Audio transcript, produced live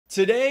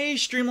Today,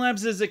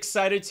 Streamlabs is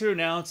excited to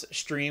announce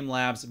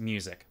Streamlabs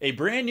Music, a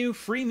brand new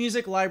free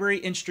music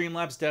library in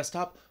Streamlabs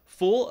Desktop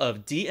full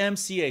of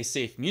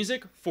DMCA-safe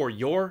music for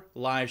your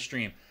live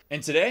stream.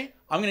 And today,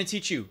 I'm going to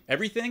teach you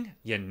everything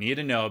you need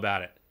to know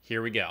about it.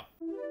 Here we go.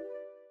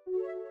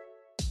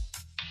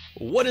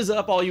 What is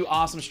up, all you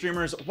awesome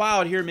streamers?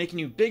 Wild here, making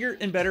you bigger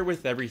and better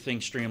with everything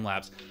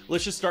Streamlabs.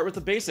 Let's just start with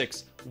the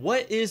basics.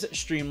 What is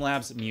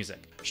Streamlabs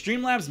Music?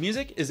 Streamlabs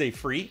Music is a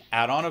free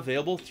add-on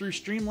available through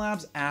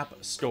Streamlabs App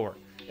Store.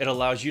 It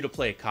allows you to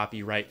play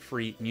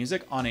copyright-free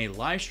music on a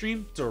live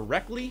stream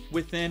directly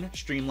within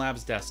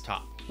Streamlabs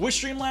Desktop. With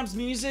Streamlabs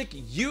Music,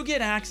 you get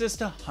access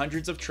to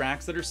hundreds of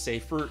tracks that are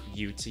safe for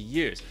you to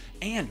use.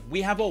 And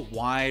we have a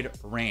wide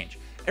range.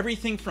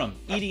 Everything from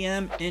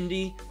EDM,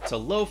 indie, to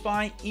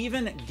lo-fi,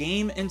 even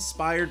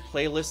game-inspired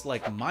playlists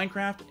like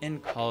Minecraft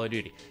and Call of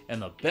Duty.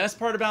 And the best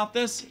part about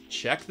this,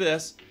 check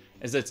this,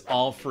 is it's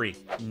all free.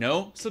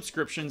 No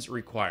subscriptions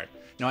required.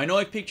 Now I know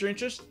I've piqued your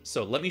interest,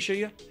 so let me show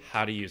you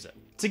how to use it.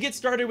 To get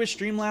started with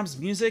Streamlabs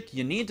Music,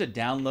 you need to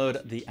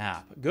download the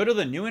app. Go to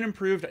the new and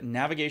improved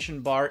navigation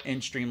bar in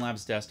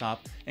Streamlabs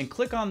Desktop and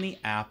click on the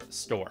App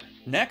Store.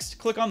 Next,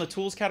 click on the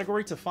Tools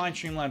category to find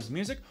Streamlabs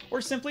Music,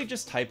 or simply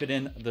just type it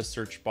in the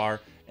search bar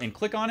and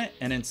click on it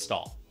and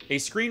install. A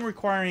screen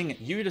requiring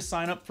you to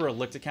sign up for a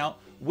Licked account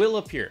will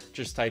appear.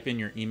 Just type in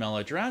your email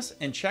address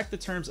and check the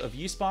terms of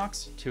use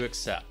box to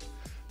accept.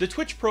 The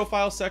Twitch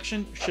profile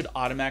section should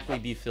automatically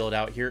be filled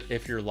out here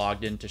if you're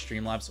logged into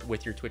Streamlabs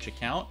with your Twitch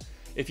account.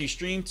 If you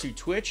stream to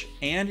Twitch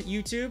and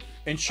YouTube,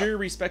 ensure your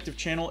respective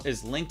channel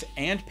is linked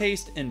and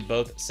pasted in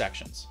both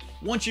sections.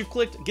 Once you've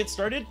clicked Get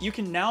Started, you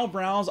can now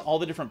browse all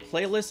the different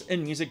playlists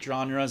and music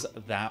genres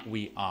that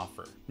we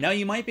offer. Now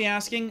you might be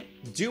asking,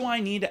 do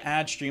I need to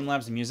add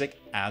Streamlabs Music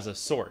as a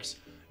source?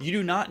 You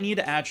do not need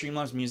to add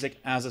Streamlabs Music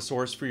as a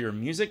source for your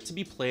music to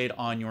be played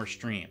on your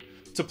stream.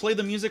 To play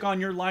the music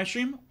on your live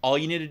stream, all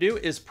you need to do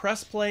is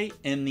press play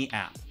in the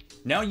app.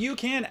 Now you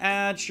can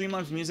add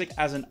Streamlabs Music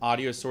as an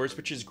audio source,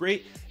 which is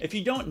great if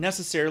you don't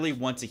necessarily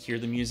want to hear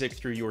the music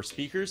through your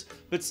speakers,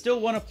 but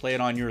still want to play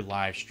it on your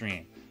live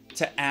stream.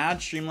 To add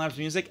Streamlabs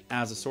Music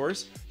as a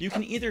source, you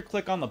can either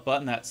click on the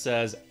button that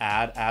says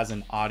Add as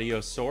an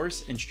audio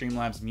source in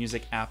Streamlabs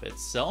Music app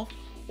itself,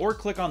 or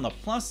click on the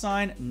plus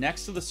sign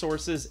next to the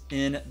sources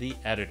in the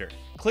editor.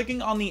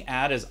 Clicking on the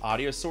Add as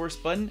audio source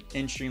button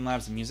in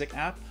Streamlabs Music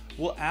app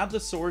will add the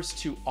source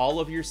to all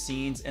of your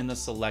scenes in the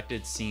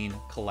selected scene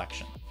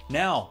collection.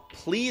 Now,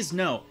 please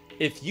note,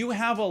 if you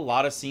have a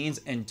lot of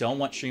scenes and don't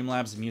want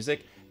Streamlabs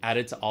Music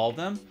added to all of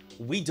them,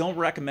 we don't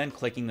recommend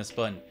clicking this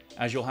button,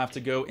 as you'll have to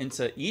go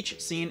into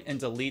each scene and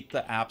delete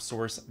the app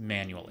source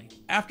manually.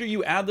 After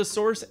you add the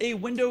source, a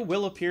window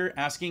will appear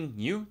asking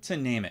you to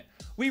name it.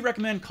 We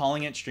recommend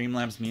calling it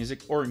Streamlabs Music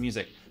or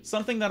Music,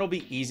 something that'll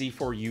be easy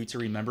for you to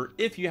remember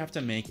if you have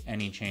to make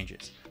any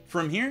changes.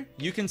 From here,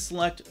 you can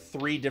select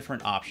 3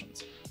 different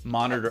options.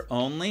 Monitor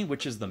only,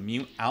 which is the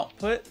mute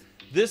output.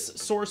 This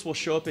source will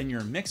show up in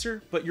your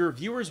mixer, but your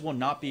viewers will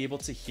not be able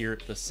to hear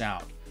the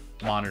sound.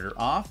 Monitor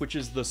off, which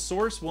is the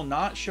source will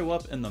not show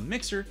up in the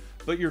mixer,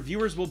 but your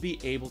viewers will be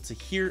able to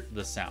hear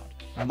the sound.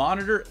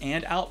 Monitor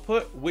and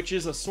output, which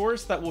is a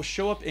source that will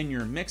show up in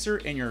your mixer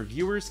and your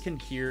viewers can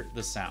hear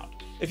the sound.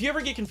 If you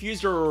ever get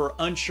confused or are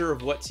unsure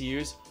of what to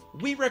use,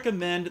 we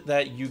recommend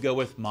that you go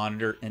with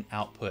monitor and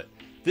output.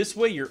 This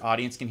way your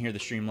audience can hear the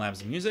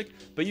Streamlabs music,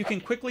 but you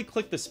can quickly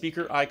click the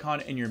speaker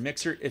icon in your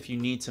mixer if you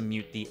need to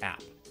mute the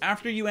app.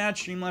 After you add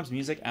Streamlabs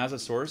Music as a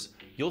source,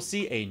 you'll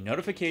see a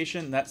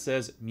notification that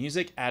says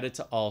music added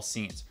to all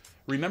scenes.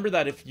 Remember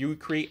that if you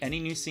create any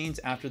new scenes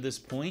after this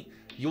point,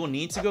 you will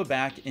need to go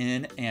back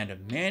in and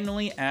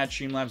manually add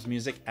Streamlabs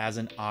Music as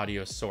an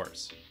audio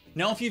source.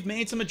 Now, if you've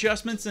made some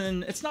adjustments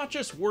and it's not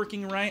just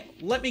working right,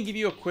 let me give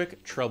you a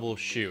quick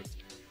troubleshoot.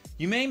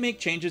 You may make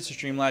changes to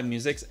Streamlabs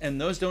Music and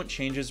those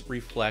changes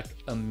reflect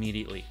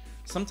immediately.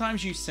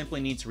 Sometimes you simply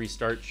need to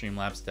restart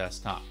Streamlabs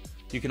Desktop.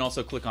 You can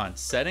also click on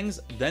Settings,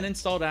 then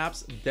Installed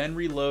Apps, then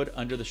Reload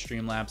under the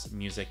Streamlabs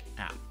Music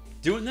app.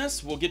 Doing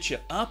this will get you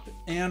up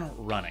and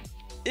running.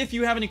 If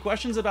you have any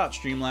questions about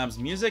Streamlabs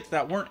Music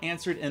that weren't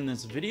answered in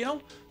this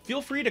video,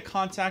 feel free to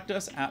contact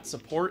us at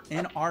support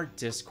in our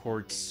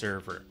Discord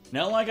server.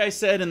 Now, like I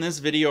said in this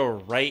video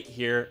right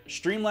here,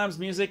 Streamlabs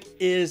Music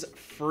is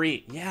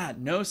free. Yeah,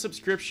 no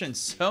subscription,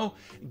 so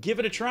give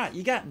it a try.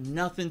 You got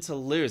nothing to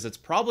lose. It's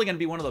probably gonna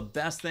be one of the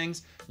best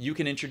things you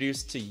can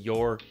introduce to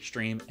your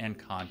stream and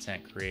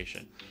content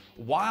creation.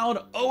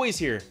 Wild always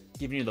here,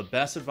 giving you the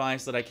best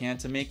advice that I can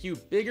to make you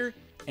bigger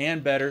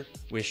and better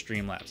with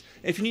Streamlabs.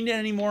 If you need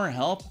any more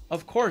help,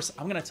 of course,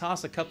 I'm gonna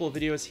toss a couple of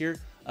videos here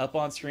up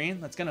on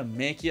screen that's gonna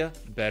make you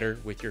better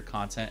with your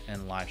content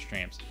and live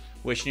streams.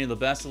 Wishing you the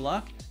best of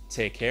luck,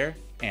 take care,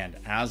 and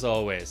as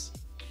always,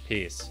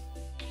 peace.